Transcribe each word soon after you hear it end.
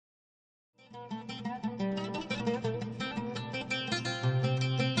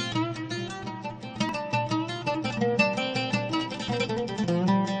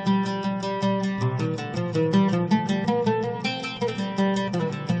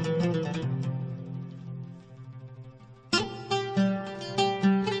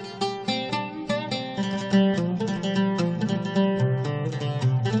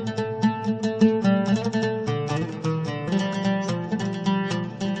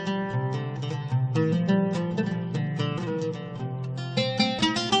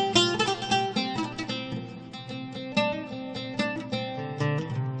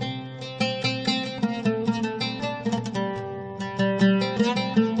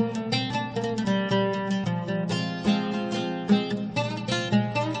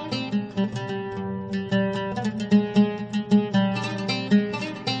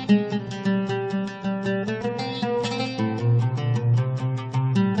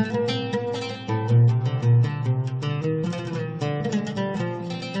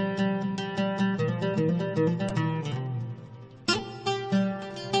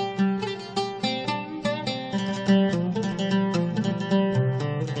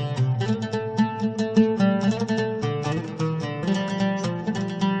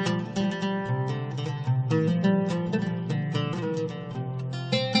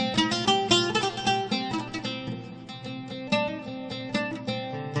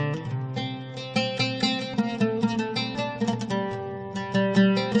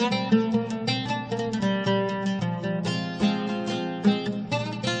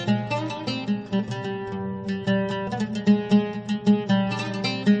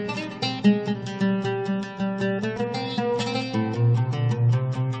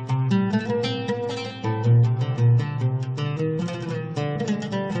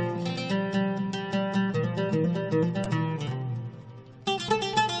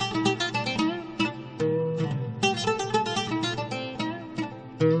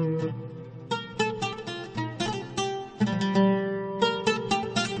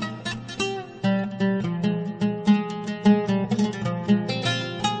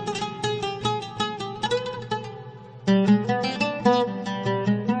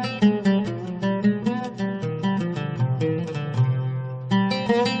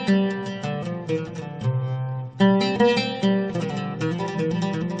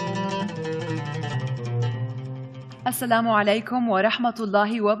السلام عليكم ورحمة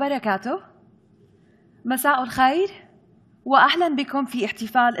الله وبركاته. مساء الخير وأهلا بكم في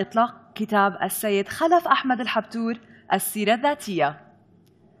احتفال إطلاق كتاب السيد خلف أحمد الحبتور السيرة الذاتية.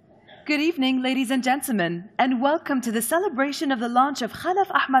 Good evening, ladies and gentlemen, and welcome to the celebration of the launch of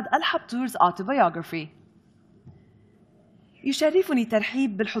Khalaf Ahmad Al Habtoor's autobiography. يشرفني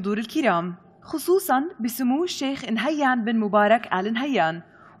الترحيب بالحضور الكرام، خصوصاً بسمو الشيخ نهيان بن مبارك آل نهيان،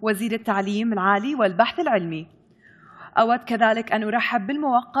 وزير التعليم العالي والبحث العلمي. أود كذلك أن أرحب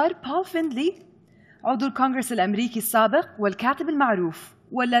بالموقر بول فيندلي، عضو الكونغرس الأمريكي السابق والكاتب المعروف،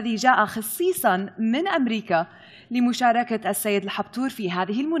 والذي جاء خصيصاً من أمريكا لمشاركة السيد الحبتور في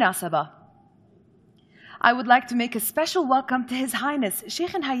هذه المناسبة. I would like to make a special welcome to His Highness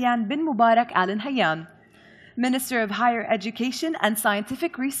Sheikh Nahayan bin Mabarak Al Nahayan, Minister of Higher Education and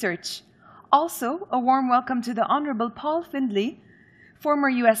Scientific Research. Also, a warm welcome to the Honorable Paul Findley, former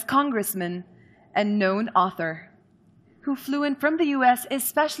US Congressman and known author, who flew in from the US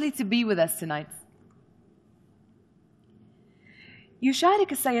especially to be with us tonight.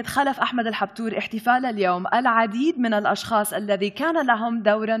 يشارك السيد خلف أحمد الحبتور احتفال اليوم العديد من الأشخاص الذي كان لهم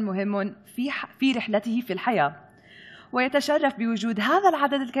دور مهم في رحلته في الحياة، ويتشرف بوجود هذا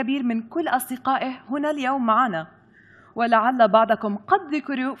العدد الكبير من كل أصدقائه هنا اليوم معنا، ولعل بعضكم قد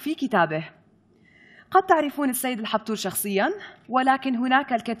ذكروا في كتابه. قد تعرفون السيد الحبتور شخصياً، ولكن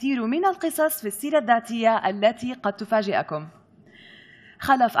هناك الكثير من القصص في السيرة الذاتية التي قد تفاجئكم.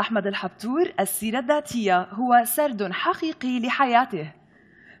 خلف أحمد الحبتور السيرة الذاتية هو سرد حقيقي لحياته،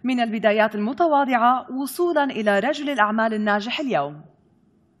 من البدايات المتواضعة وصولاً إلى رجل الأعمال الناجح اليوم.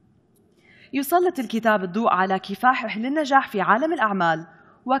 يسلط الكتاب الضوء على كفاحه للنجاح في عالم الأعمال،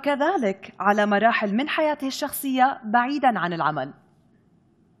 وكذلك على مراحل من حياته الشخصية بعيداً عن العمل.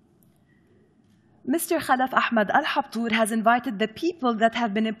 Mr. Khalaf Ahmad Al Habtoor has invited the people that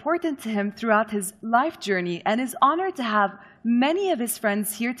have been important to him throughout his life journey and is honored to have many of his friends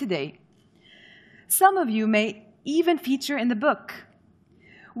here today. Some of you may even feature in the book.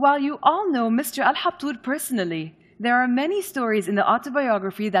 While you all know Mr. Al Habtoor personally, there are many stories in the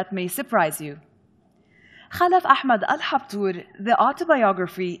autobiography that may surprise you. Khalaf Ahmad Al Habtoor, the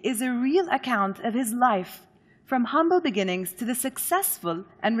autobiography, is a real account of his life, from humble beginnings to the successful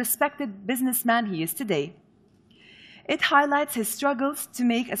and respected businessman he is today. It highlights his struggles to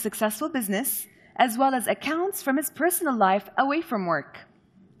make a successful business, as well as accounts from his personal life away from work.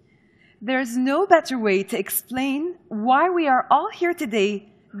 There is no better way to explain why we are all here today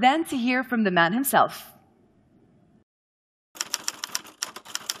than to hear from the man himself.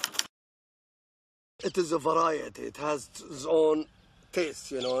 It is a variety. It has its own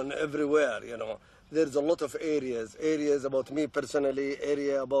taste, and everywhere, There's a lot of areas about me personally,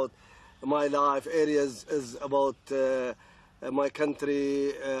 area about my life, areas is about my country,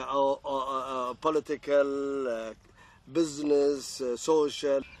 political, business,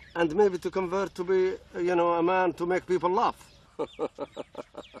 social, and maybe to convert to be, a man to make people laugh.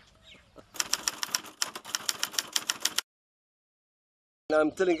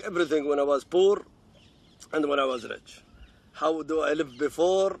 I'm telling everything when I was poor and when I was rich. How do I live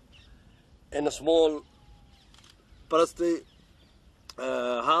before? In a small party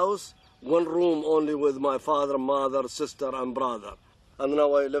house, one room only with my father, mother, sister, and brother. And now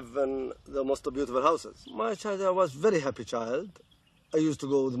I live in the most beautiful houses. My child, I was a very happy child. I used to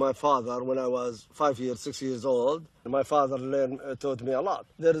go with my father when I was 5 years, 6 years old. My father taught me a lot.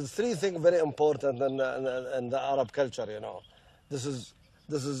 There is three things very important in the Arab culture, This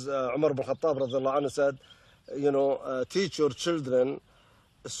is Umar bin Khattab radiallahu anhu said, teach your children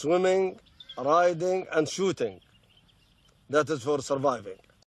swimming, riding and shooting. That is for surviving.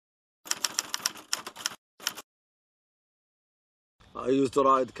 I used to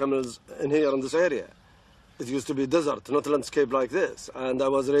ride camels in here in this area. It used to be desert, not landscape like this. And I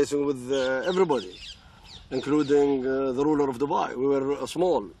was racing with everybody, including the ruler of Dubai. We were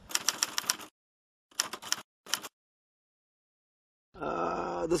small.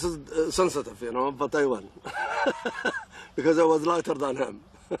 This is sensitive, but I won. Because I was lighter than him.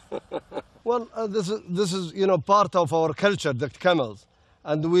 Well, this is part of our culture, the camels,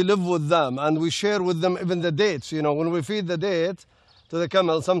 and we live with them and we share with them even the dates. When we feed the date to the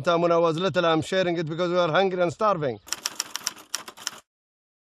camel, sometime when I was little, I'm sharing it because we are hungry and starving.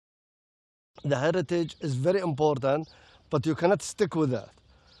 The heritage is very important, but you cannot stick with that.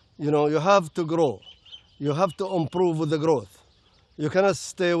 You have to grow. You have to improve with the growth. You cannot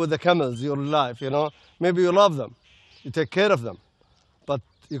stay with the camels your life. Maybe you love them, you take care of them, but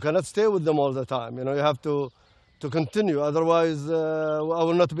you cannot stay with them all the time. You have to continue, otherwise I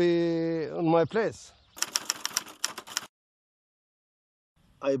will not be in my place.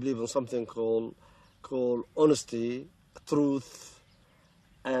 I believe in something called called honesty, truth,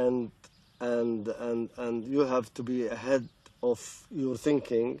 and you have to be ahead of your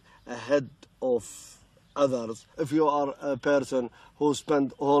thinking, ahead of others. If you are a person who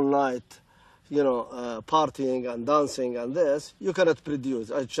spend all night, partying and dancing and this, you cannot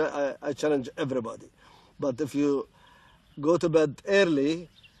produce. I challenge everybody. But if you go to bed early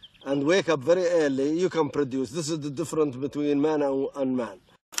and wake up very early, you can produce. This is the difference between man and man.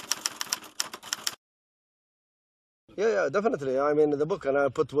 Yeah, definitely. I mean, the book, and I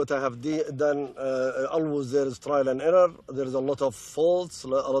put what I have done. Always there is trial and error. There is a lot of faults, a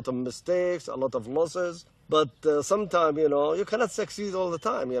lot of mistakes, a lot of losses. But sometimes, you cannot succeed all the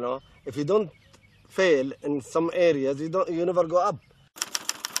time. If you don't fail in some areas, you never go up.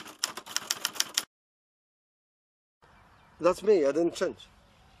 That's me. I didn't change.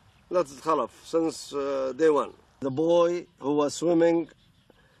 That's Khalaf since day one. The boy who was swimming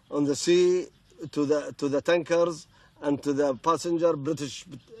on the sea to the tankers and to the passenger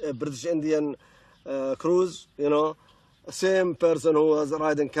British Indian cruise, same person who was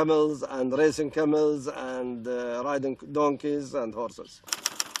riding camels and racing camels and riding donkeys and horses.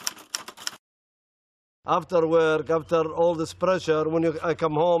 After work, after all this pressure, when I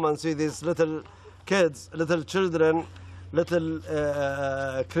come home and see these little kids, little children, little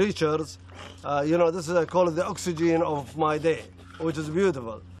creatures, this is, I call it the oxygen of my day, which is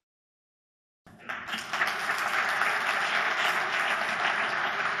beautiful.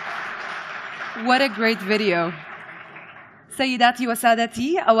 What a great video. سيداتي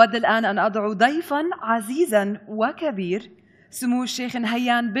وسادتي، أود الآن أن أدعو ضيفاً عزيزاً وكبير سمو الشيخ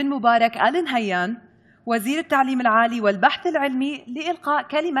نهيان بن مبارك آل نهيان وزير التعليم العالي والبحث العلمي لإلقاء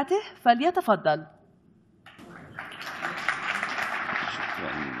كلمته، فليتفضل.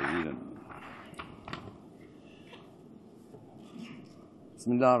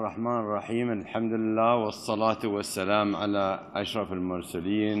 بسم الله الرحمن الرحيم. الحمد لله والصلاة والسلام على أشرف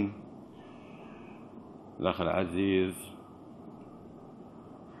المرسلين، الأخ العزيز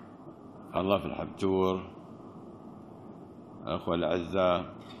خلاف الحبتور، الأخوة الأعزاء،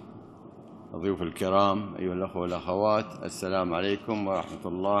 الضيوف الكرام، أيها الأخوة والأخوات، السلام عليكم ورحمة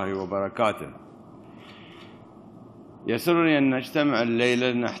الله وبركاته. يسرني أن نجتمع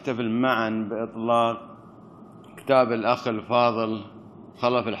الليلة لنحتفل معا بإطلاق كتاب الأخ الفاضل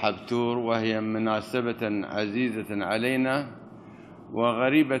خلف الحبتور، وهي مناسبة عزيزة علينا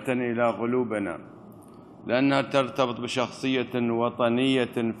وغريبة إلى قلوبنا، لأنها ترتبط بشخصية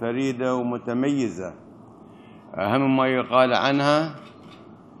وطنية فريدة ومتميزة. أهم ما يقال عنها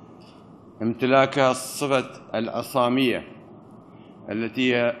امتلاكها الصفة العصامية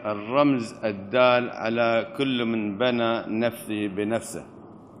التي هي الرمز الدال على كل من بنى نفسه بنفسه.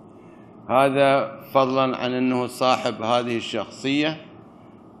 هذا فضلا عن أنه صاحب هذه الشخصية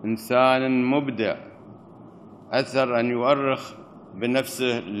إنسان مبدع أثر أن يؤرخ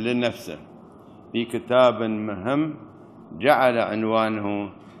بنفسه لنفسه في كتاب مهم جعل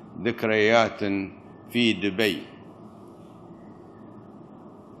عنوانه ذكريات في دبي.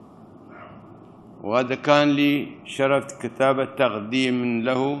 وهذا كان لي شرف كتابة تقديم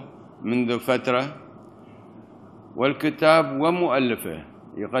له منذ فترة، والكتاب ومؤلفه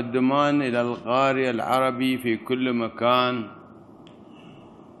يقدمان إلى القارئ العربي في كل مكان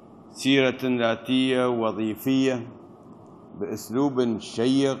سيرة ذاتية وظيفية بأسلوب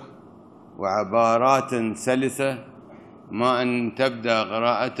شيق وعبارات سلسة، ما أن تبدأ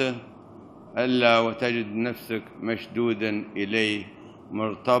قراءته إلا وتجد نفسك مشدودا إليه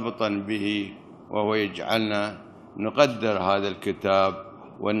مرتبطا به، وهو يجعلنا نقدر هذا الكتاب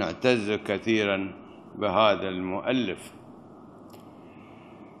ونعتز كثيرا بهذا المؤلف.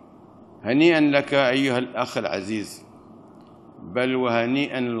 هنيئا لك أيها الأخ العزيز، بل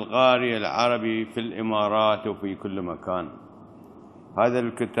وهنيئا للقارئ العربي في الإمارات وفي كل مكان. هذا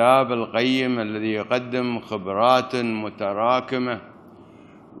الكتاب القيم الذي يقدم خبرات متراكمة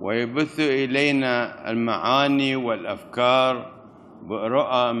ويبث إلينا المعاني والأفكار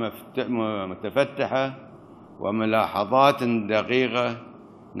برؤى متفتحة وملاحظات دقيقة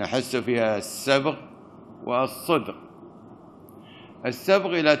نحس فيها السبق والصدق. السبق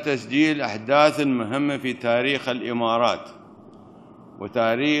إلى تسجيل أحداث مهمة في تاريخ الإمارات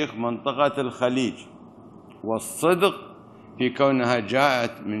وتاريخ منطقة الخليج، والصدق في كونها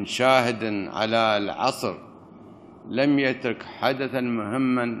جاءت من شاهد على العصر لم يترك حدثا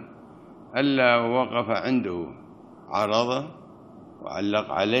مهما إلا ووقف عنده، عرضه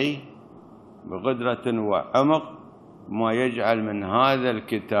وعلق عليه بقدرة وعمق، ما يجعل من هذا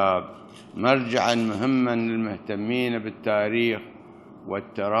الكتاب مرجعا مهما للمهتمين بالتاريخ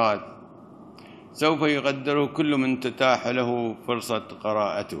والتراث. سوف يقدره كل من تتاح له فرصة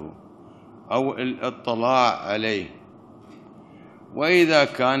قراءته. أو الإطلاع عليه؟ وإذا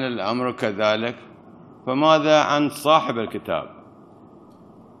كان الأمر كذلك فماذا عن صاحب الكتاب؟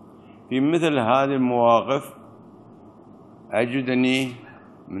 في مثل هذه المواقف أجدني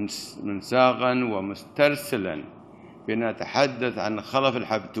منساقا ومسترسلا في أن أتحدث عن خلف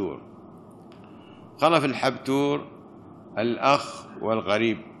الحبتور. خلف الحبتور الأخ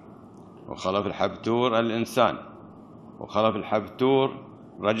والغريب، وخلف الحبتور الإنسان، وخلف الحبتور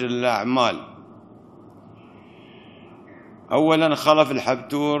رجل الأعمال. أولا خلف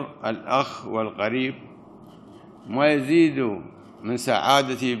الحبتور الأخ والقريب، ما يزيد من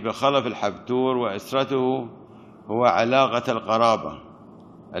سعادتي بخلف الحبتور وأسرته هو علاقة القرابة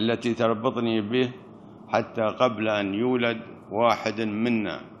التي تربطني به حتى قبل أن يولد واحد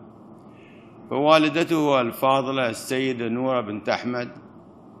منا. فوالدته الفاضلة السيدة نورة بنت أحمد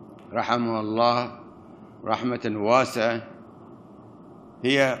رحمه الله رحمة واسعة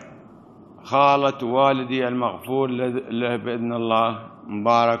هي خالة والدي المغفور له بإذن الله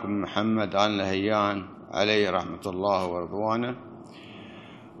مبارك بن محمد آل نهيان عليه رحمة الله ورضوانه.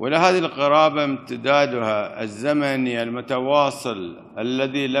 ولهذه القرابة امتدادها الزمني المتواصل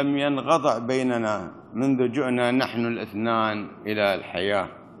الذي لم ينقطع بيننا منذ جئنا نحن الاثنان إلى الحياة،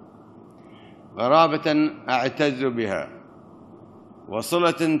 قرابة أعتز بها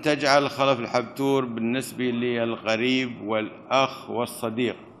وصلة تجعل خلف الحبتور بالنسبة لي القريب والأخ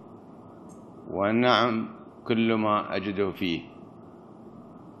والصديق، ونعم كل ما أجده فيه.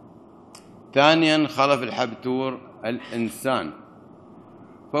 ثانيا خلف الحبتور الإنسان،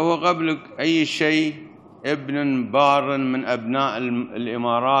 فهو قبل أي شيء ابن بار من أبناء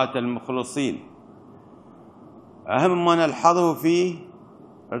الإمارات المخلصين. أهم ما نلحظه فيه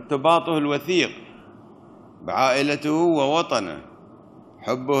ارتباطه الوثيق بعائلته ووطنه،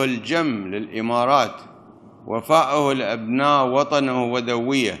 حبه الجم للإمارات، وفاءه لأبناء وطنه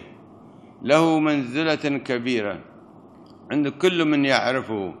وذويه، له منزلة كبيرة عند كل من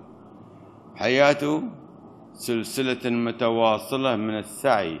يعرفه. حياته سلسلة متواصلة من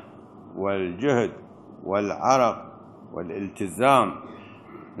السعي والجهد والعرق والالتزام،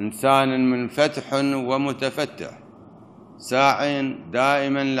 إنسان منفتح ومتفتح، ساع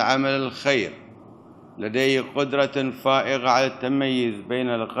دائما لعمل الخير، لديه قدرة فائقة على التمييز بين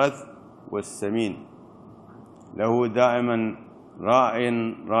الغث والسمين، له دائما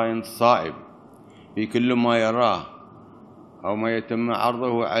راء صائب في كل ما يراه أو ما يتم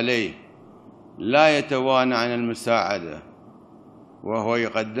عرضه عليه، لا يتوانى عن المساعدة وهو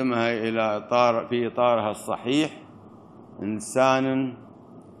يقدمها في إطارها الصحيح، إنسان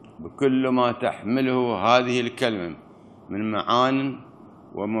بكل ما تحمله هذه الكلمة من معان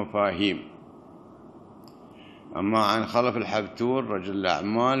ومفاهيم. أما عن خلف الحبتور رجل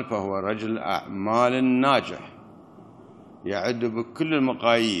الأعمال، فهو رجل أعمال ناجح يعد بكل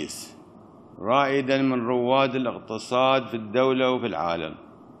المقاييس رائدا من رواد الاقتصاد في الدولة وفي العالم،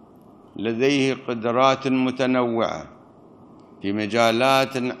 لديه قدرات متنوعة في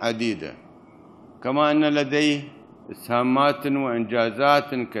مجالات عديدة، كما أن لديه إسهامات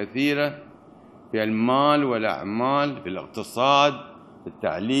وإنجازات كثيرة في المال والأعمال، في الاقتصاد، في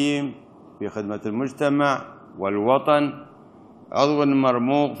التعليم، في خدمة المجتمع والوطن، عضو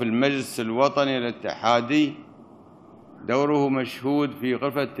مرموق في المجلس الوطني الاتحادي، دوره مشهود في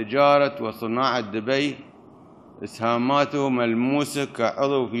غرفة تجارة وصناعة دبي، إسهاماته ملموسة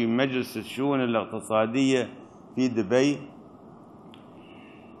كعضو في مجلس الشؤون الاقتصادية في دبي،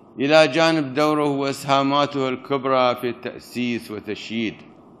 إلى جانب دوره وإسهاماته الكبرى في التأسيس والتشييد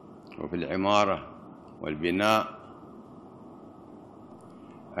وفي العمارة والبناء.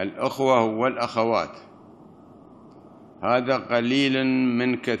 الأخوة والأخوات، هذا قليل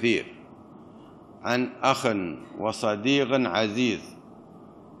من كثير عن أخ وصديق عزيز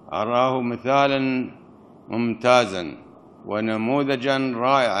أراه مثالا ممتازا ونموذجا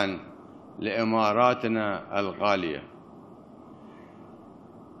رائعا لإماراتنا الغالية.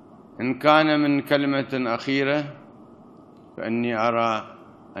 إن كان من كلمة أخيرة فإني أرى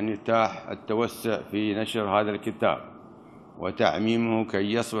أن يتاح التوسع في نشر هذا الكتاب وتعميمه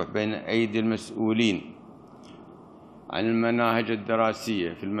كي يصبح بين أيدي المسؤولين عن المناهج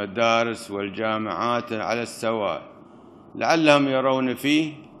الدراسية في المدارس والجامعات على السواء، لعلهم يرون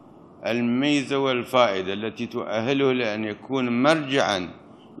فيه الميزة والفائدة التي تؤهله لأن يكون مرجعا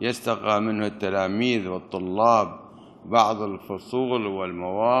يستقى منه التلاميذ والطلاب بعض الفصول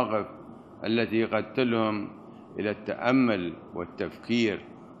والمواقف التي قد تلهم إلى التأمل والتفكير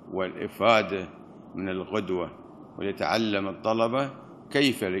والإفادة من القدوة، وليتعلم الطلبة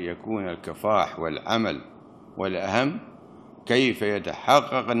كيف يكون الكفاح والعمل، والأهم كيف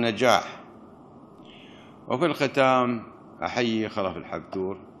يتحقق النجاح. وفي الختام أحيي خلف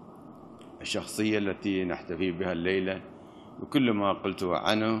الحبتور الشخصية التي نحتفي بها الليلة بكل ما قلته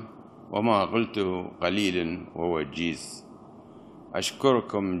عنه وما قلته قليل ووجيز.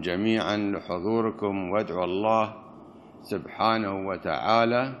 أشكركم جميعا لحضوركم وأدعو الله سبحانه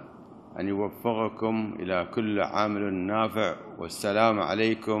وتعالى أن يوفقكم إلى كل عمل نافع، والسلام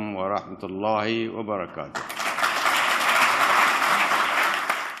عليكم ورحمة الله وبركاته.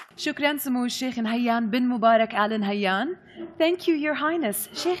 شكرا سمو الشيخ نهيان بن مبارك آل نهيان. Thank you, Your Highness,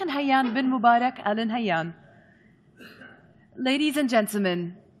 Sheikh Nahayan bin Mubarak Al Nahayan. Ladies and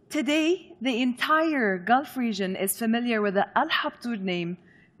gentlemen, today the entire Gulf region is familiar with the Al Habtoor name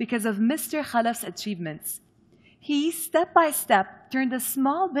because of Mr. Khalaf's achievements. He, step by step, turned a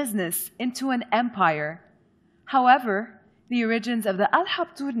small business into an empire. However, the origins of the Al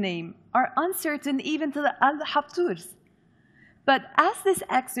Habtoor name are uncertain even to the Al Habtoors. But as this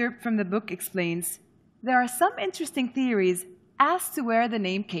excerpt from the book explains, there are some interesting theories as to where the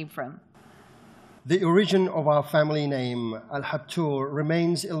name came from. The origin of our family name, Al Habtoor,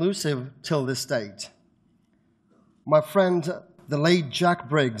 remains elusive till this date. My friend, the late Jack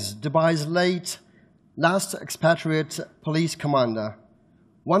Briggs, Dubai's last expatriate police commander,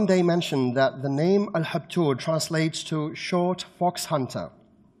 one day mentioned that the name Al Habtoor translates to short fox hunter.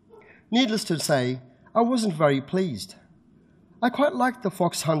 Needless to say, I wasn't very pleased. I quite liked the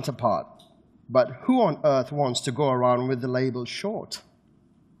fox hunter part, but who on earth wants to go around with the label short?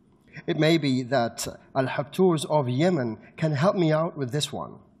 It may be that Al Habtoors of Yemen can help me out with this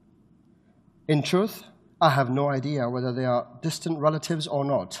one. In truth, I have no idea whether they are distant relatives or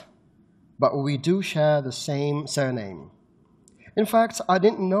not, but we do share the same surname. In fact, I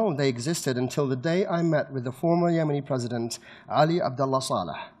didn't know they existed until the day I met with the former Yemeni president, Ali Abdullah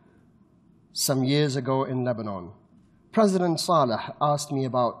Saleh, some years ago in Lebanon. President Saleh asked me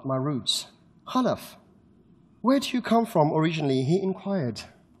about my roots. Khalaf, where do you come from originally? He inquired.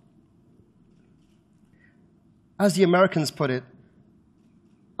 As the Americans put it,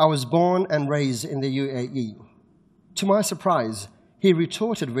 I was born and raised in the UAE. To my surprise, he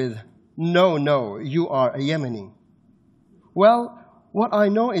retorted with, no, you are a Yemeni. Well, what I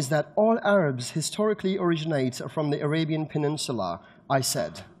know is that all Arabs historically originate from the Arabian Peninsula, I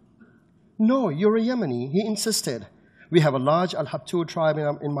said. No, you're a Yemeni, he insisted. We have a large Al Habtoor tribe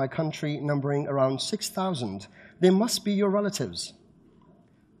in my country numbering around 6,000. They must be your relatives.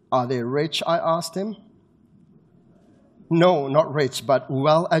 Are they rich? I asked him. No, not rich, but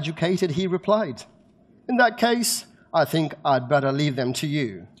well-educated, he replied. In that case, I think I'd better leave them to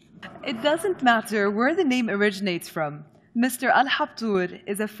you. It doesn't matter where the name originates from. Mr. Al Habtoor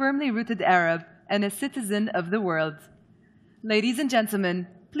is a firmly rooted Arab and a citizen of the world. Ladies and gentlemen,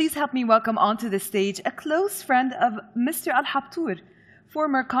 please help me welcome onto the stage a close friend of Mr. Al Habtoor,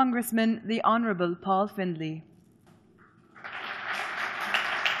 former Congressman, the Honorable Paul Findley.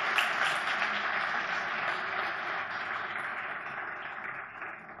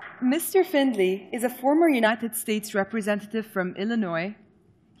 Mr. Findley is a former United States representative from Illinois.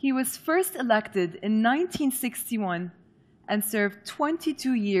 He was first elected in 1961 and served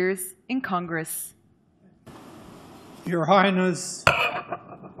 22 years in Congress. Your Highness,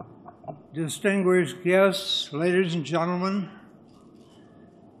 distinguished guests, ladies and gentlemen,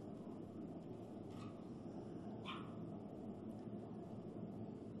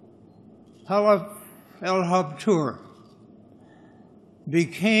 Khalaf Al Habtoor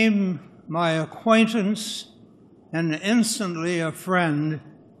became my acquaintance and instantly a friend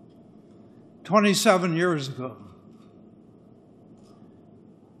 27 years ago.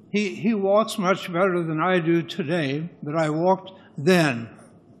 He walks much better than I do today, but I walked then.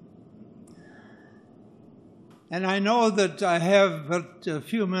 And I know that I have but a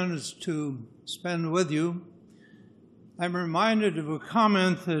few minutes to spend with you. I'm reminded of a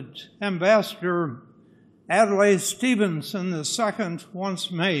comment that Ambassador Adlai Stevenson II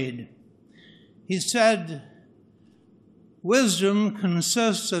once made. He said, "Wisdom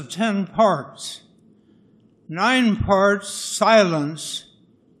consists of 10 parts, 9 parts silence,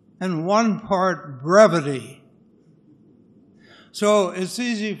 and 1 part brevity." So it's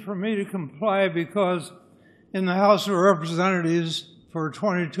easy for me to comply because in the House of Representatives for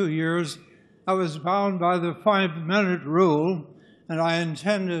 22 years, I was bound by the 5-minute rule, and I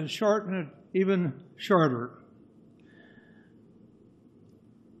intend to shorten it even shorter.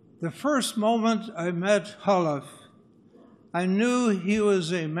 The first moment I met Khalaf, I knew he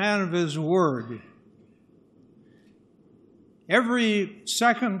was a man of his word. Every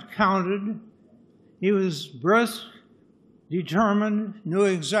second counted. He was brisk, determined, knew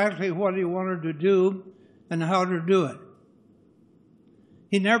exactly what he wanted to do and how to do it.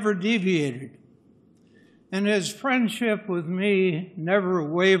 He never deviated. And his friendship with me never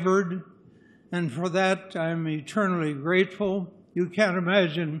wavered, and for that I'm eternally grateful. You can't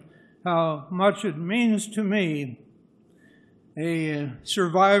imagine how much it means to me, a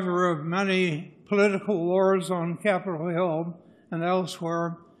survivor of many political wars on Capitol Hill and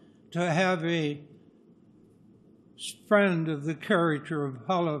elsewhere, to have a friend of the character of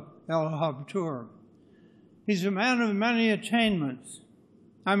Khalaf Al Habtoor. He's a man of many attainments.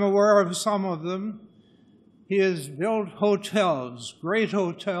 I'm aware of some of them. He has built hotels, great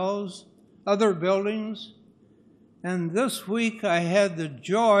hotels, other buildings, and this week I had the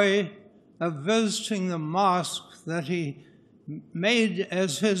joy of visiting the mosque that he made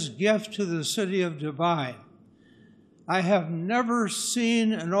as his gift to the city of Dubai. I have never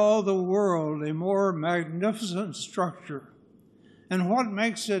seen in all the world a more magnificent structure. And what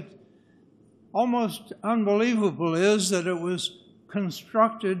makes it almost unbelievable is that it was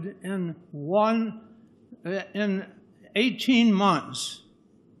constructed in 18 months.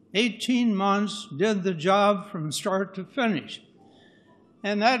 18 months did the job from start to finish.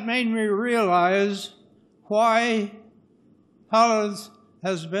 And that made me realize why Khalaf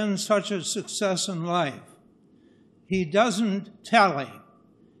has been such a success in life. He doesn't tally.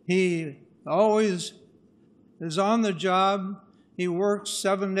 He always is on the job. He works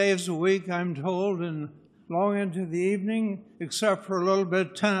 7 days a week, I'm told, and long into the evening, except for a little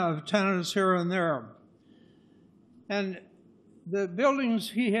bit of tennis here and there. And the buildings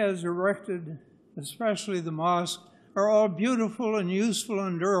he has erected, especially the mosque, are all beautiful and useful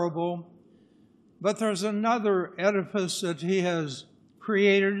and durable. But there's another edifice that he has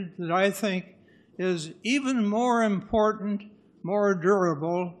created that I think is even more important, more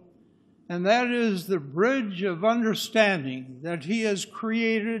durable, and that is the bridge of understanding that he has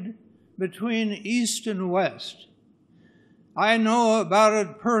created between East and West. I know about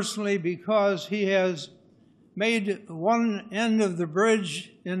it personally because he has made one end of the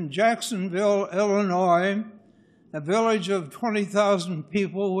bridge in Jacksonville, Illinois, a village of 20,000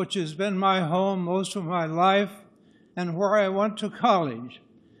 people, which has been my home most of my life and where I went to college.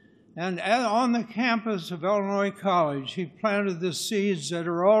 And on the campus of Illinois College, he planted the seeds that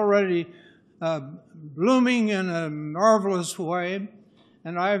are already blooming in a marvelous way.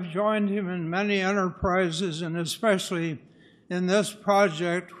 And I've joined him in many enterprises, and especially in this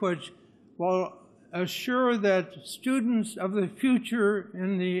project, which will assure that students of the future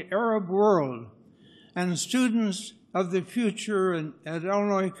in the Arab world and students of the future at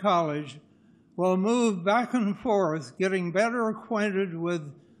Illinois College will move back and forth, getting better acquainted with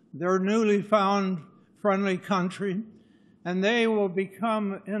their newly found friendly country, and they will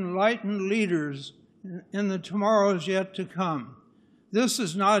become enlightened leaders in the tomorrows yet to come. This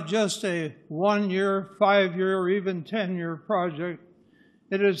is not just a 1-year, 5-year, or even 10-year project.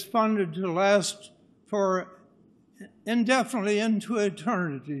 It is funded to last for indefinitely into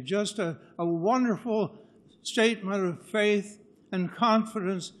eternity, just a wonderful statement of faith and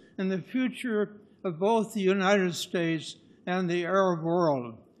confidence in the future of both the United States and the Arab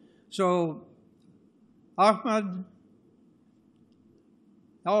world. So, Ahmad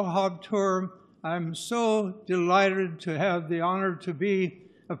Al Habtoor, I'm so delighted to have the honor to be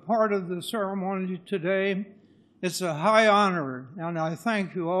a part of the ceremony today. It's a high honor, and I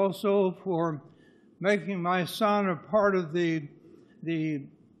thank you also for making my son a part of the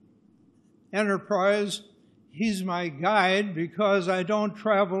enterprise. He's my guide because I don't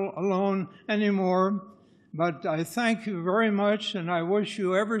travel alone anymore. But I thank you very much, and I wish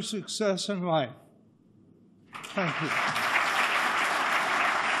you every success in life. Thank you.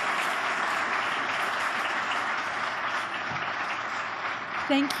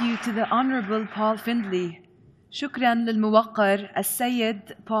 Thank you to the Honorable Paul Findley. شكراً للموقر السيد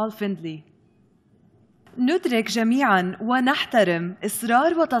Paul Findley. ندرك جميعاً ونحترم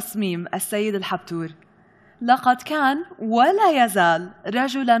إصرار وتصميم السيد الحبتور. لقد كان ولا يزال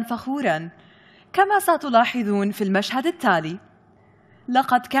رجلاً فخوراً، كما ستلاحظون في المشهد التالي.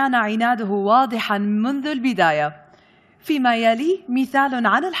 لقد كان عناده واضحاً منذ البداية. فيما يلي مثال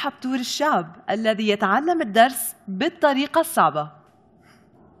عن الحبتور الشاب الذي يتعلم الدرس بالطريقة الصعبة.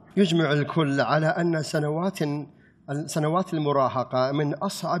 يجمع الكل على أن سنوات المراهقة من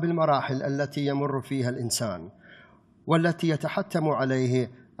أصعب المراحل التي يمر فيها الإنسان، والتي يتحتم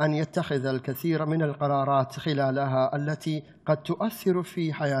عليه أن يتخذ الكثير من القرارات خلالها التي قد تؤثر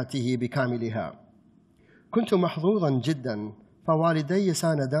في حياته بكاملها. كنت محظوظا جدا، فوالدي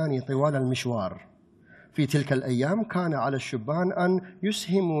سانداني طوال المشوار. في تلك الأيام كان على الشبان أن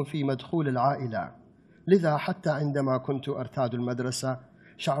يسهموا في مدخول العائلة، لذا حتى عندما كنت أرتاد المدرسة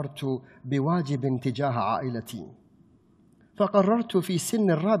شعرت بواجب تجاه عائلتي. فقررت في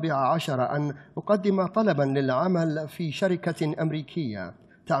سن 14 أن أقدم طلبا للعمل في شركة أمريكية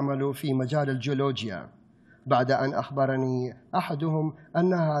تعمل في مجال الجيولوجيا، بعد أن أخبرني أحدهم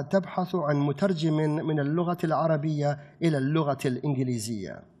أنها تبحث عن مترجم من اللغة العربية إلى اللغة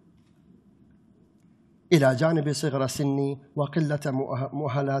الإنجليزية. إلى جانب صغر سني وقلة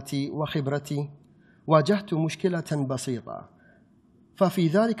مؤهلاتي وخبرتي، واجهت مشكلة بسيطة، ففي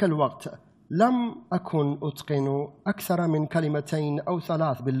ذلك الوقت لم أكن أتقن أكثر من 2 أو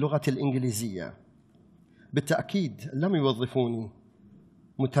 3 باللغة الإنجليزية. بالتأكيد لم يوظفوني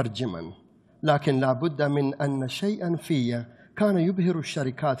مترجما، لكن لا بد من أن شيئا في كان يبهر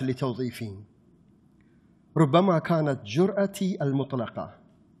الشركات لتوظيفي. ربما كانت جرأتي المطلقة.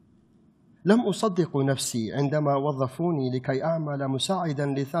 لم أصدق نفسي عندما وظفوني لكي أعمل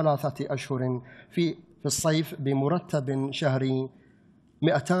مساعدا ل3 أشهر في الصيف بمرتب شهري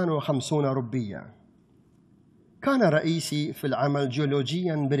 250 روبية. كان رئيسي في العمل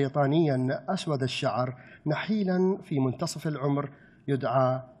جيولوجيا بريطانيا أسود الشعر نحيلا في منتصف العمر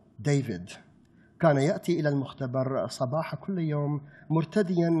يدعى ديفيد. كان يأتي إلى المختبر صباح كل يوم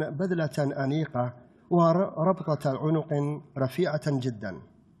مرتديا بدلة أنيقة وربطة عنق رفيعة جدا،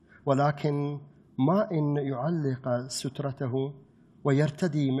 ولكن ما إن يعلق سترته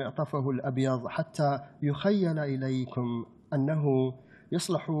ويرتدي معطفه الأبيض حتى يخيل إليكم أنه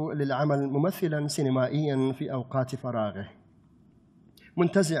يصلح للعمل ممثلا سينمائيا في أوقات فراغه،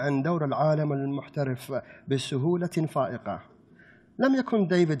 منتزعا دور العالم المحترف بسهولة فائقة. لم يكن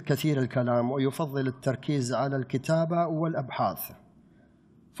ديفيد كثير الكلام ويفضل التركيز على الكتابة والأبحاث،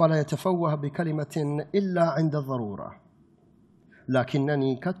 فلا يتفوه بكلمة إلا عند الضرورة.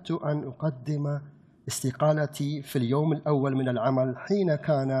 لكنني كدت أن أقدم استقالتي في اليوم الأول من العمل حين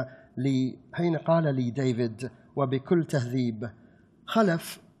قال لي ديفيد وبكل تهذيب: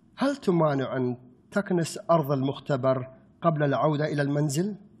 خلف، هل تمانع أن تكنس أرض المختبر قبل العودة إلى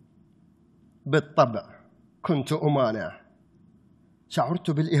المنزل؟ بالطبع كنت أمانع.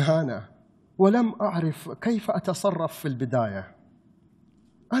 شعرت بالإهانة ولم أعرف كيف أتصرف في البداية.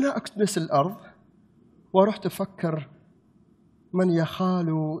 أنا أكنس الأرض؟ ورحت أفكر: من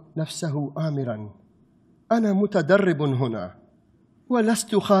يخال نفسه آمرا؟ أنا متدرب هنا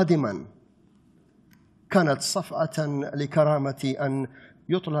ولست خادما. كانت صفعة لكرامتي أن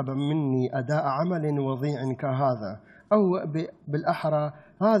يطلب مني أداء عمل وضيع كهذا، أو بالأحرى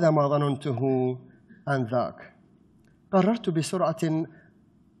هذا ما ظننته آنذاك. قررت بسرعة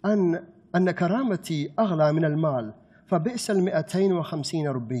أن كرامتي أغلى من المال، فبئس 250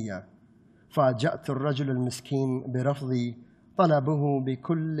 روبية. فاجأت الرجل المسكين برفض طلبه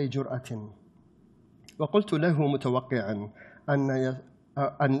بكل جرأة، وقلت له متوقعا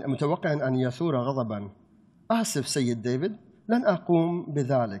أن يثور غضبا: آسف سيد ديفيد، لن أقوم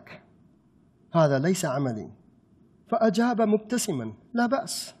بذلك، هذا ليس عملي. فأجاب مبتسما: لا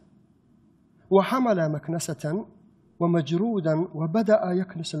بأس. وحمل مكنسة ومجرودا وبدأ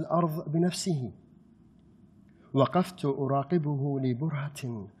يكنس الأرض بنفسه. وقفت أراقبه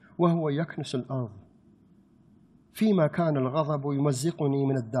لبرهة وهو يكنس الأرض، فيما كان الغضب يمزقني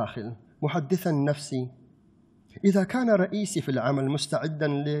من الداخل، محدثا نفسي: إذا كان رئيسي في العمل مستعدا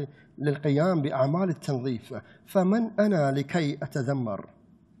للقيام بأعمال التنظيف، فمن أنا لكي أتذمر؟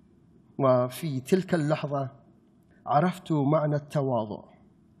 وفي تلك اللحظة عرفت معنى التواضع.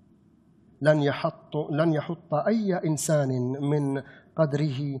 لن يحط أي إنسان من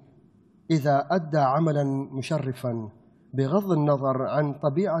قدره إذا أدى عملا مشرفا، بغض النظر عن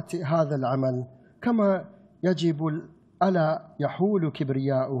طبيعة هذا العمل، كما يجب ألا يحول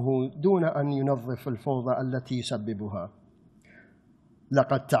كبرياؤه دون أن ينظف الفوضى التي يسببها.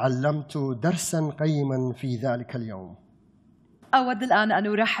 لقد تعلمت درسا قيما في ذلك اليوم. أود الآن أن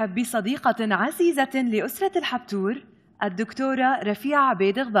أرحب بصديقة عزيزة لأسرة الحبتور، الدكتورة رفيع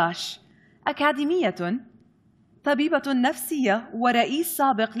عبيد غباش، أكاديمية، طبيبة نفسية ورئيس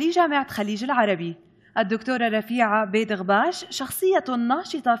سابق لجامعة خليج العربي. الدكتورة رفيع عبيد غباش شخصية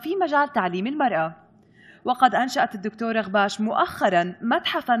ناشطة في مجال تعليم المرأة، وقد أنشأت الدكتورة غباش مؤخراً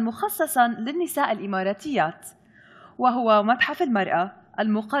متحفاً مخصصاً للنساء الإماراتيات، وهو متحف المرأة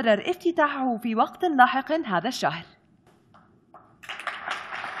المقرر افتتاحه في وقت لاحق هذا الشهر.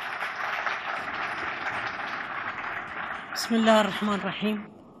 بسم الله الرحمن الرحيم،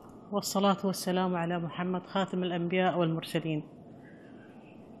 والصلاة والسلام على محمد خاتم الأنبياء والمرسلين.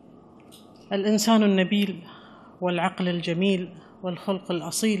 الإنسان النبيل والعقل الجميل والخلق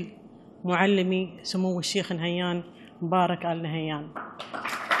الأصيل، معلمي سمو الشيخ نهيان مبارك آل نهيان.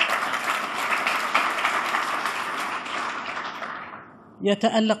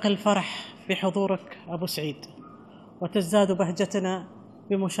 يتألق الفرح في حضورك أبو سعيد، وتزداد بهجتنا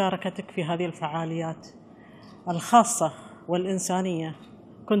بمشاركتك في هذه الفعاليات الخاصة والإنسانية.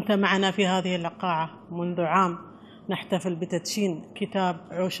 كنت معنا في هذه القاعة منذ عام نحتفل بتدشين كتاب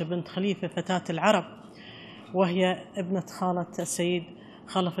عوشة بنت خليفة فتاة العرب، وهي ابنة خالة السيد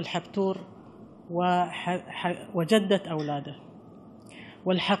خلف الحبتور وجدة أولاده.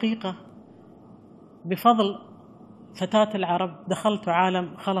 والحقيقة بفضل فتاة العرب دخلت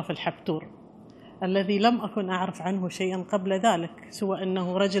عالم خلف الحبتور الذي لم أكن أعرف عنه شيئا قبل ذلك سوى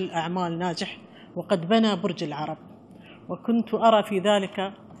أنه رجل أعمال ناجح وقد بنى برج العرب، وكنت أرى في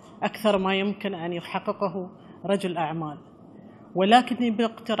ذلك أكثر ما يمكن أن يحققه رجل أعمال. ولكني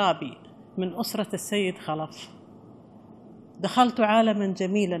باقترابي من أسرة السيد خلف دخلت عالما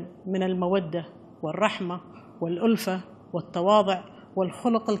جميلا من المودة والرحمة والألفة والتواضع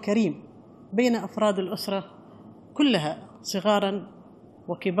والخلق الكريم بين أفراد الأسرة كلها صغارا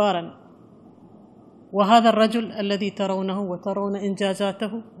وكبارا. وهذا الرجل الذي ترونه وترون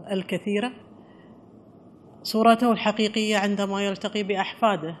إنجازاته الكثيرة صورته الحقيقية عندما يلتقي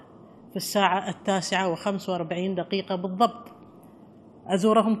بأحفاده في الساعة 9:45 بالضبط.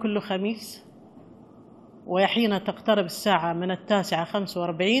 أزورهم كل خميس، وحين تقترب الساعة من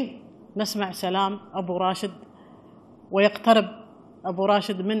 9:45 نسمع سلام أبو راشد، ويقترب أبو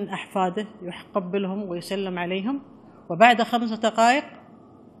راشد من أحفاده يقبلهم ويسلم عليهم، وبعد 5 دقائق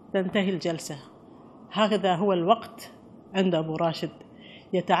تنتهي الجلسة. هكذا هو الوقت عند أبو راشد،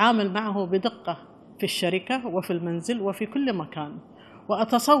 يتعامل معه بدقة في الشركة وفي المنزل وفي كل مكان.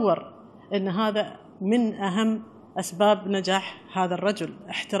 وأتصور أن هذا من أهم أسباب نجاح هذا الرجل،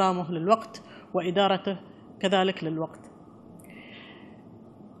 احترامه للوقت وإدارته كذلك للوقت.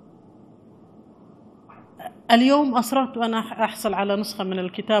 اليوم أصررت أن أحصل على نسخة من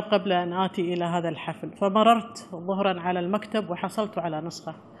الكتاب قبل أن آتي إلى هذا الحفل، فمررت ظهرا على المكتب وحصلت على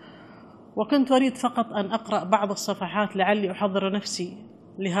نسخة، وكنت أريد فقط أن أقرأ بعض الصفحات لعلي أحضر نفسي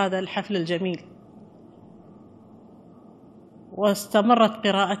لهذا الحفل الجميل. واستمرت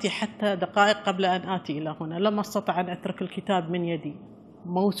قراءتي حتى دقائق قبل أن آتي إلى هنا. لم أستطع أن أترك الكتاب من يدي،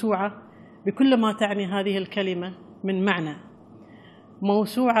 موسوعة بكل ما تعني هذه الكلمة من معنى،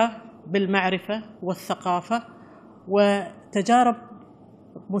 موسوعة بالمعرفة والثقافة وتجارب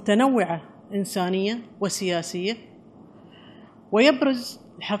متنوعة إنسانية وسياسية. ويبرز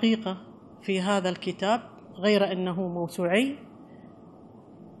الحقيقة في هذا الكتاب غير أنه موسوعي،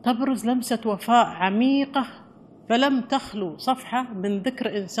 تبرز لمسة وفاء عميقة، فلم تخلو صفحة من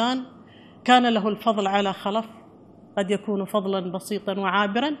ذكر إنسان كان له الفضل على خلف، قد يكون فضلا بسيطا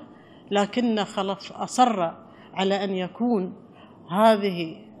وعابرا، لكن خلف أصر على أن يكون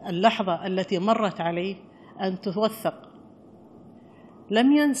هذه اللحظة التي مرت عليه أن توثق.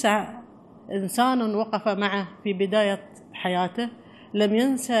 لم ينسى إنسان وقف معه في بداية حياته، لم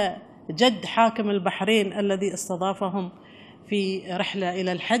ينسى جد حاكم البحرين الذي استضافهم في رحلة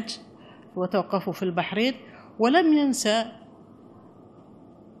إلى الحج وتوقفوا في البحرين، ولم ينسى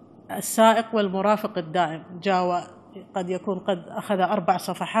السائق والمرافق الدائم، جاء قد يكون قد أخذ 4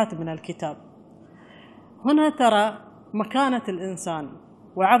 صفحات من الكتاب. هنا ترى مكانة الإنسان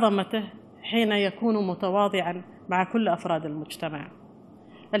وعظمته حين يكون متواضعا مع كل أفراد المجتمع.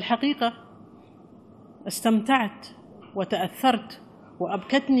 الحقيقة استمتعت وتأثرت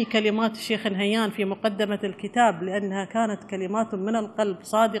وأبكتني كلمات الشيخ نهيان في مقدمة الكتاب، لأنها كانت كلمات من القلب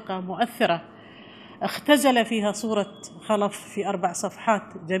صادقة مؤثرة، اختزل فيها صورة خلف في 4 صفحات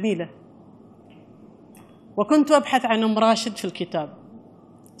جميلة. وكنت أبحث عن أم راشد في الكتاب،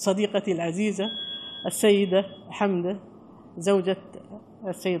 صديقتي العزيزة السيدة حمدة زوجة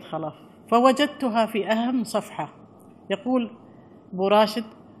السيد خلف، فوجدتها في أهم صفحة. يقول أبو راشد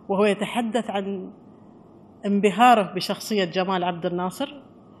وهو يتحدث عن انبهاره بشخصية جمال عبد الناصر،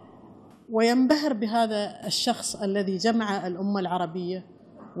 وينبهر بهذا الشخص الذي جمع الأمة العربية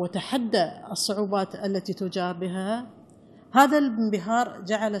وتحدى الصعوبات التي تجابهها. هذا الانبهار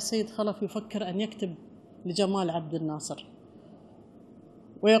جعل السيد خلف يفكر أن يكتب لجمال عبد الناصر.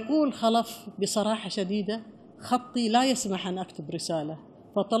 ويقول خلف بصراحة شديدة: خطي لا يسمح أن أكتب رسالة،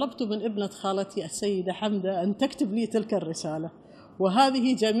 فطلبت من ابنة خالتي السيدة حمدة أن تكتب لي تلك الرسالة.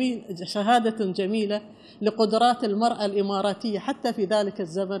 وهذه شهادة جميلة لقدرات المرأة الإماراتية حتى في ذلك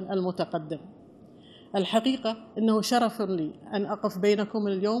الزمن المتقدم. الحقيقة إنه شرف لي أن أقف بينكم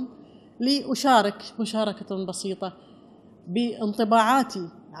اليوم لأشارك مشاركة بسيطة بانطباعاتي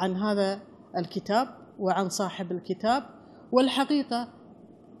عن هذا الكتاب وعن صاحب الكتاب. والحقيقة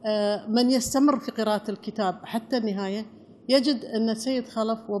من يستمر في قراءة الكتاب حتى النهاية يجد أن السيد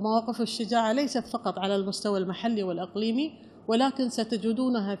خلف ومواقف الشجاعة ليست فقط على المستوى المحلي والإقليمي، ولكن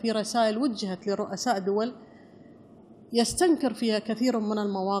ستجدونها في رسائل وجهت لرؤساء دول يستنكر فيها كثير من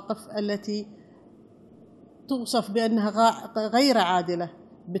المواقف التي توصف بأنها غير عادلة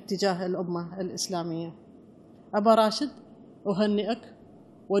باتجاه الأمة الإسلامية. أبا راشد، أهنئك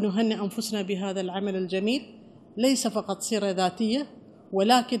ونهنئ أنفسنا بهذا العمل الجميل ليس فقط سيرة ذاتية،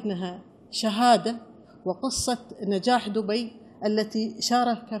 ولكنها شهادة وقصة نجاح دبي التي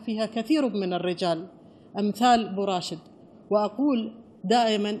شارك فيها كثير من الرجال أمثال أبو راشد. وأقول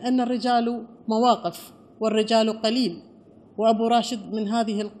دائما أن الرجال مواقف والرجال قليل، وأبو راشد من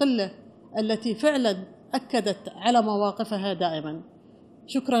هذه القلة التي فعلا أكدت على مواقفها دائما.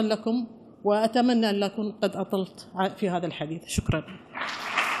 شكرا لكم، وأتمنى أن أكون قد أطلت في هذا الحديث. شكرا.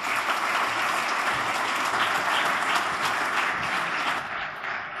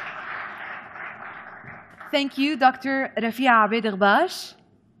 Thank you, Dr. Rafia Obaid Ghubash.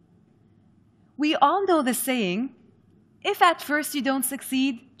 We all know the saying, if at first you don't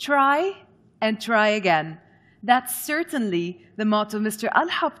succeed, try and try again. That's certainly the motto Mr. Al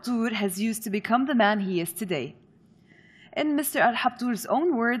Habtoor has used to become the man he is today. In Mr. Al Habtoor's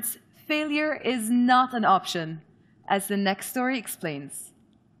own words, failure is not an option, as the next story explains.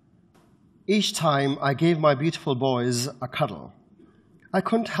 Each time I gave my beautiful boys a cuddle, I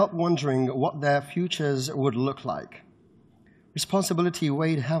couldn't help wondering what their futures would look like. Responsibility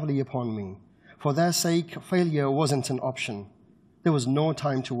weighed heavily upon me. For their sake, failure wasn't an option. There was no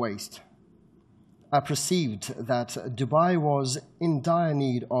time to waste. I perceived that Dubai was in dire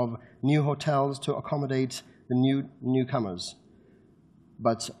need of new hotels to accommodate the newcomers.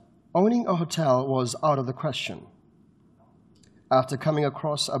 But owning a hotel was out of the question. After coming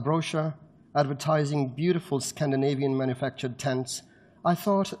across a brochure advertising beautiful Scandinavian manufactured tents, I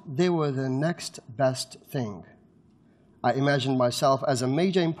thought they were the next best thing. I imagined myself as a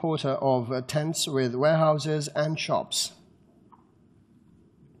major importer of tents with warehouses and shops.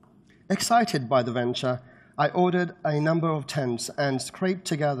 Excited by the venture, I ordered a number of tents and scraped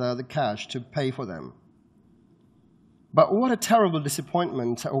together the cash to pay for them. But what a terrible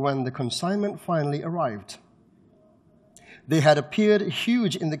disappointment when the consignment finally arrived. They had appeared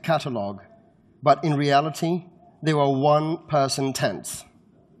huge in the catalogue, but in reality, they were one-person tents.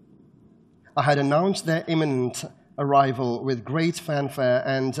 I had announced their imminent arrival with great fanfare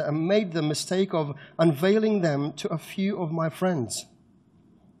and made the mistake of unveiling them to a few of my friends.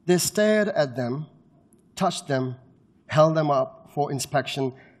 They stared at them, touched them, held them up for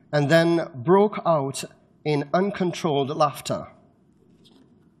inspection, and then broke out in uncontrolled laughter.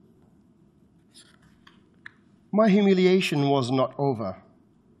 My humiliation was not over.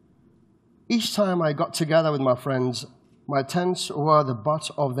 Each time I got together with my friends, my tents were the butt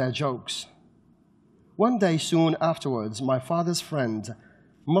of their jokes. One day soon afterwards, my father's friend,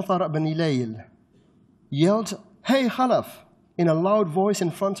 Matar bin Ilayl, yelled, "Hey Khalaf," in a loud voice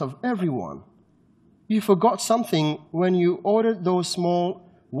in front of everyone. "You forgot something when you ordered those small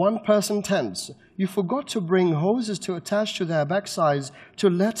one-person tents. You forgot to bring hoses to attach to their backsides to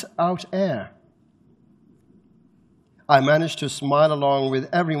let out air." I managed to smile along with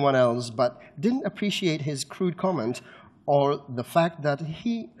everyone else, but didn't appreciate his crude comment or the fact that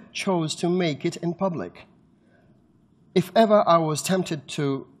he chose to make it in public. If ever I was tempted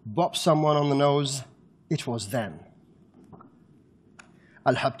to bop someone on the nose, it was then.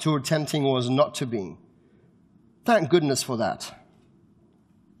 Al-Habtoor tenting was not to be. Thank goodness for that.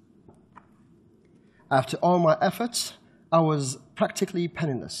 After all my efforts, I was practically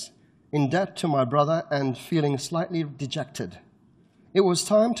penniless, in debt to my brother and feeling slightly dejected. It was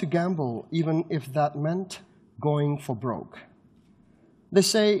time to gamble, even if that meant going for broke. They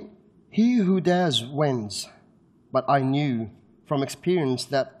say, he who dares wins, but I knew from experience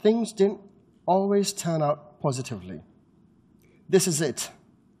that things didn't always turn out positively. This is it.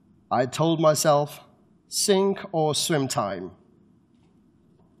 I told myself, sink or swim time.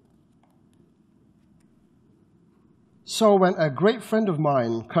 So when a great friend of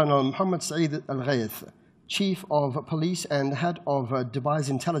mine, Colonel Muhammad Saeed Al-Ghayth, Chief of Police and Head of Dubai's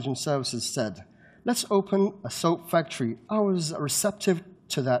Intelligence Services, said, "Let's open a soap factory," I was receptive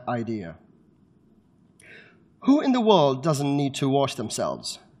to that idea. Who in the world doesn't need to wash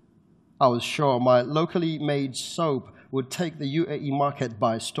themselves? I was sure my locally made soap would take the UAE market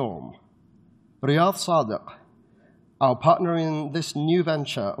by storm. Riyadh Sadiq, our partner in this new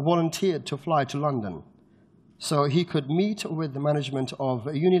venture, volunteered to fly to London so he could meet with the management of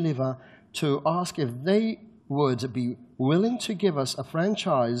Unilever to ask if they would be willing to give us a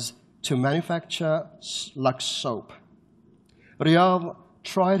franchise to manufacture Lux soap. Riyadh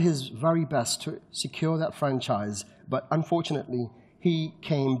tried his very best to secure that franchise, but unfortunately, he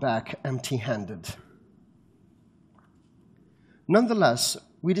came back empty-handed. Nonetheless,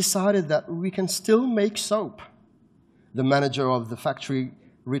 we decided that we can still make soap. The manager of the factory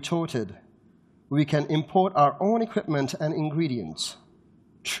retorted, "We can import our own equipment and ingredients.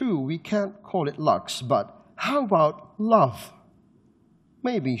 True, we can't call it Lux, but how about love?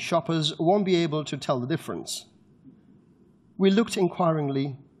 Maybe shoppers won't be able to tell the difference." We looked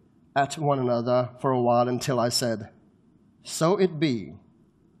inquiringly at one another for a while until I said, "So it be,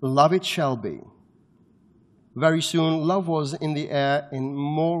 love it shall be." Very soon, love was in the air in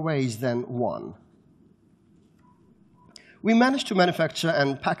more ways than one. We managed to manufacture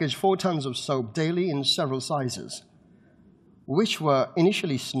and package 4 tons of soap daily in several sizes, which were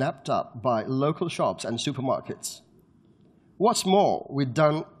initially snapped up by local shops and supermarkets. What's more, we'd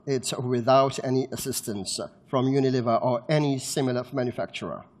done it without any assistance from Unilever or any similar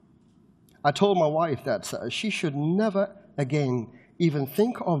manufacturer. I told my wife that she should never again even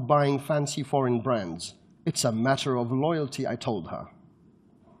think of buying fancy foreign brands. It's a matter of loyalty, I told her.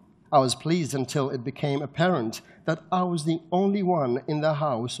 I was pleased until it became apparent that I was the only one in the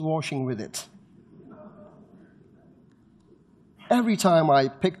house washing with it. Every time I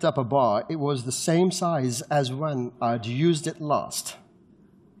picked up a bar, it was the same size as when I'd used it last.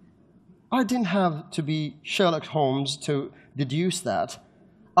 I didn't have to be Sherlock Holmes to deduce that.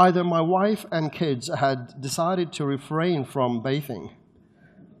 Either my wife and kids had decided to refrain from bathing,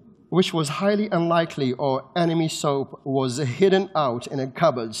 which was highly unlikely, or enemy soap was hidden out in a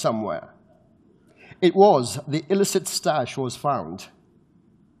cupboard somewhere. It was the illicit stash was found.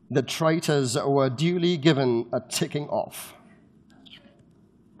 The traitors were duly given a ticking off.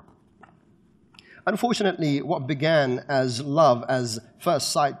 Unfortunately, what began as love as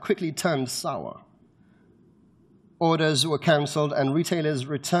first sight quickly turned sour. Orders were cancelled and retailers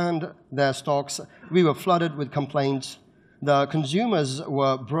returned their stocks. We were flooded with complaints. The consumers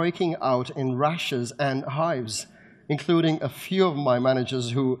were breaking out in rashes and hives, including a few of my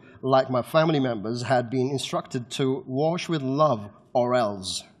managers who, like my family members, had been instructed to wash with love or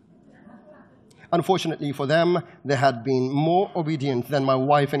else. Unfortunately for them, they had been more obedient than my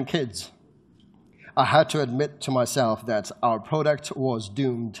wife and kids. I had to admit to myself that our product was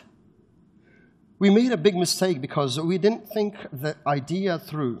doomed. We made a big mistake because we didn't think the idea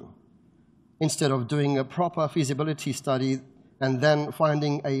through. Instead of doing a proper feasibility study and then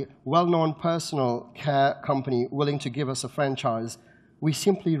finding a well-known personal care company willing to give us a franchise, we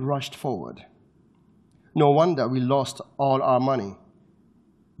simply rushed forward. No wonder we lost all our money.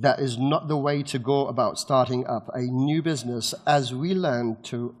 That is not the way to go about starting up a new business, as we learned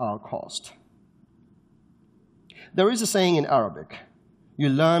to our cost. There is a saying in Arabic, "You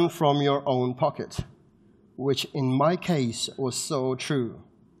learn from your own pocket," which in my case was so true.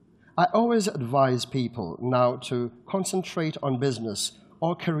 I always advise people now to concentrate on business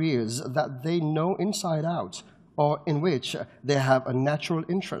or careers that they know inside out or in which they have a natural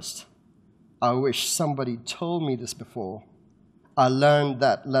interest. I wish somebody told me this before. I learned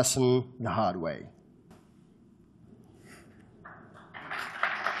that lesson the hard way.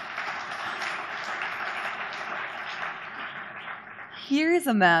 Here is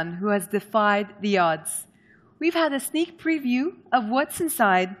a man who has defied the odds. We've had a sneak preview of what's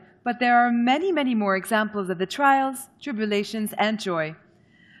inside, but there are many, many more examples of the trials, tribulations, and joy.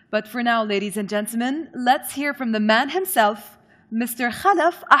 But for now, ladies and gentlemen, let's hear from the man himself, Mr.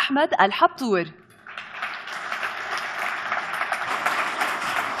 Khalaf Ahmad Al Habtoor.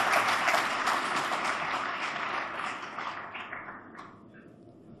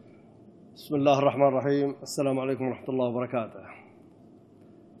 بسم الله الرحمن الرحيم. السلام عليكم ورحمة الله وبركاته.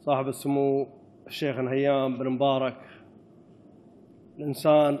 صاحب السمو الشيخ نهيان بن مبارك،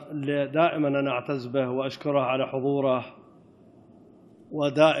 الإنسان اللي دائما أنا أعتز به وأشكره على حضوره،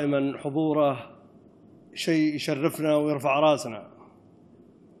 ودائما حضوره شيء يشرفنا ويرفع راسنا.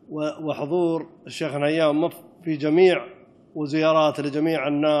 وحضور الشيخ نهيان في جميع وزياراته لجميع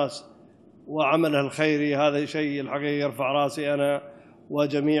الناس وعمله الخيري، هذا شيء الحقيقة يرفع راسي أنا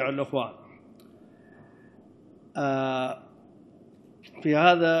وجميع الأخوان. في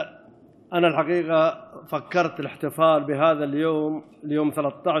هذا أنا الحقيقة فكرت الاحتفال بهذا اليوم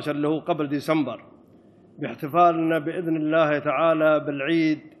 13 اللي هو قبل ديسمبر، باحتفالنا بإذن الله تعالى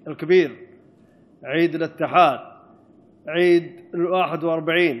بالعيد الكبير، عيد الاتحاد، عيد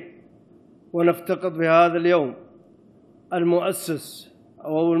 41، ونفتقد في هذا اليوم المؤسس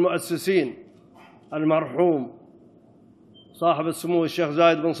أو المؤسسين المرحوم صاحب السمو الشيخ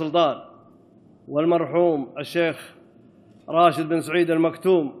زايد بن سلطان، والمرحوم الشيخ راشد بن سعيد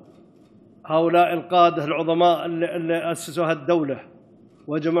المكتوم، هؤلاء القادة العظماء اللي أسسوا الدولة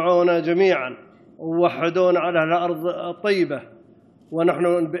وجمعونا جميعا ووحدونا على الأرض الطيبة.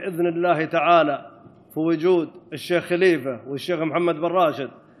 ونحن بإذن الله تعالى في وجود الشيخ خليفة والشيخ محمد بن راشد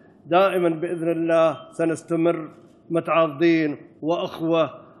دائما بإذن الله سنستمر متعاضدين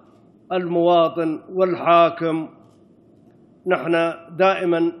وأخوة، المواطن والحاكم، نحن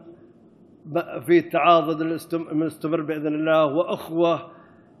دائما في التعاضد المستمر بإذن الله وأخوة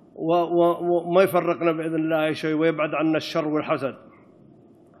وما يفرقنا بإذن الله شيء ويبعد عنا الشر والحسد.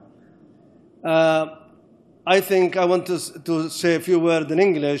 I think I want to say a few words in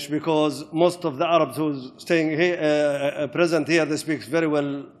English because most of the Arabs who's staying here, present here, they speak very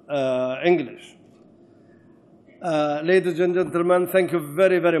well English. Ladies and gentlemen, thank you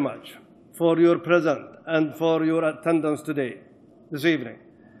very, very much for your presence and for your attendance today, this evening.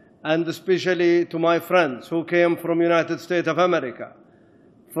 And especially to my friends who came from United States of America,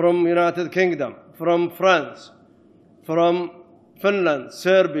 from United Kingdom, from France, from Finland,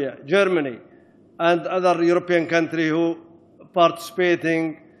 Serbia, Germany, and other European countries who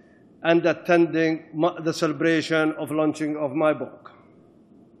participating and attending the celebration of launching of my book.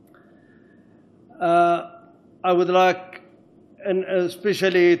 I would like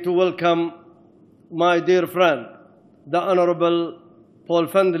especially to welcome my dear friend, the Honorable Paul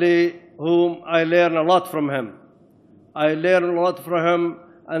Findley, whom I learn a lot from him. I learn a lot from him,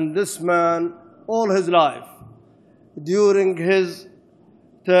 and this man, all his life, during his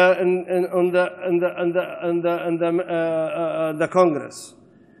the Congress,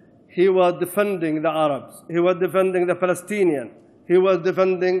 he was defending the Arabs. He was defending the Palestinians. He was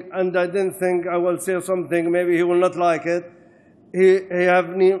defending, and I didn't think I will say something, maybe he will not like it. He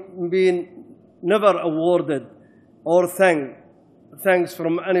have been never awarded or thanks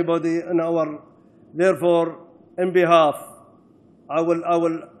from anybody in our, therefore, in behalf, I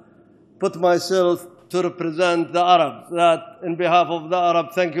will put myself to represent the Arabs, that in behalf of the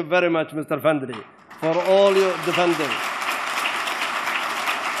Arab, thank you very much, Mr. Findley, for all your defending.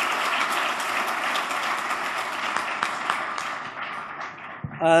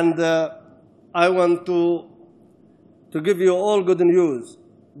 And I want to give you all good news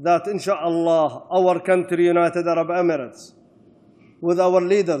that, inshallah, our country, United Arab Emirates, with our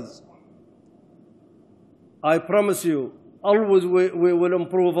leaders, I promise you, always we will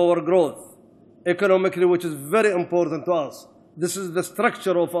improve our growth economically, which is very important to us. This is the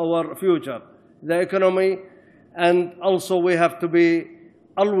structure of our future, the economy, and also we have to be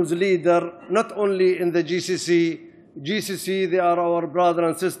always leader, not only in the GCC. GCC, they are our brother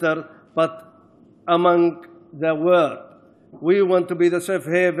and sister, but among the world. We want to be the safe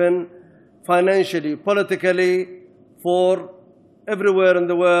haven financially, politically, for everywhere in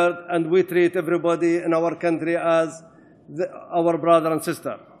the world, and we treat everybody in our country as our brother and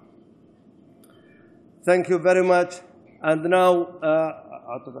sister. Thank you very much. And now,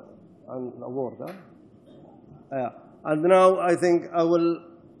 an award, huh? Yeah. And now I think I will,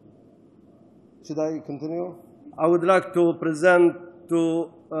 should I continue? I would like to present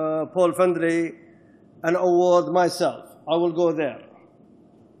to Paul Findley an award myself. I will go there.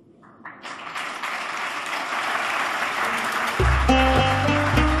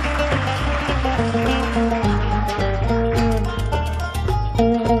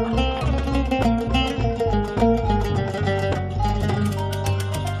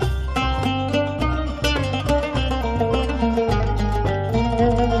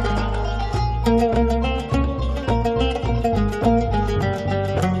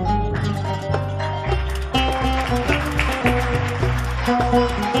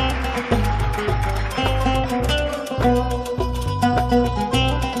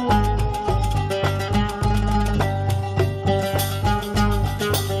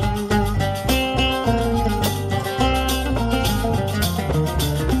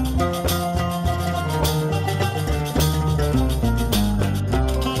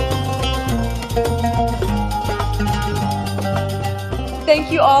 Thank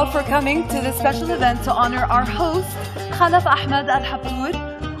you all for coming to this special event to honor our host, Khalaf Ahmad Al Habtoor.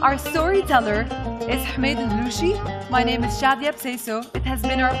 Our storyteller is Ahmad Al. My name is Shadia Bseiso. It has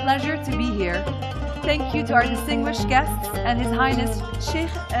been our pleasure to be here. Thank you to our distinguished guests and His Highness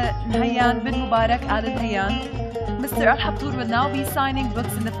Sheikh Nahayan bin Mabarak Al Nahayan. Mr. Al Habtoor will now be signing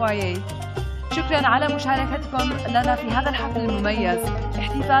books in the foyer. شكرا على مشاركتكم لنا في هذا الحفل المميز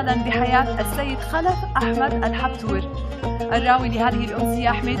احتفالا بحياة السيد خلف أحمد الحبتور. الراوي لهذه الأمسية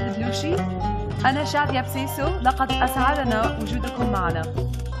أحمد البلوشي. أنا شادية بسيسو، لقد أسعدنا وجودكم معنا.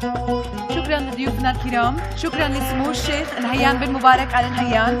 شكرا لضيوفنا الكرام، شكرا لسمو الشيخ نهيان بن مبارك آل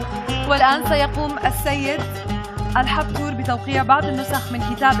نهيان. والآن سيقوم السيد الحبتور بتوقيع بعض النسخ من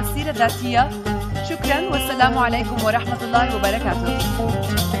كتاب السيرة الذاتية. شكرا والسلام عليكم ورحمة الله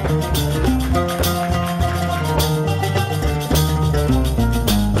وبركاته.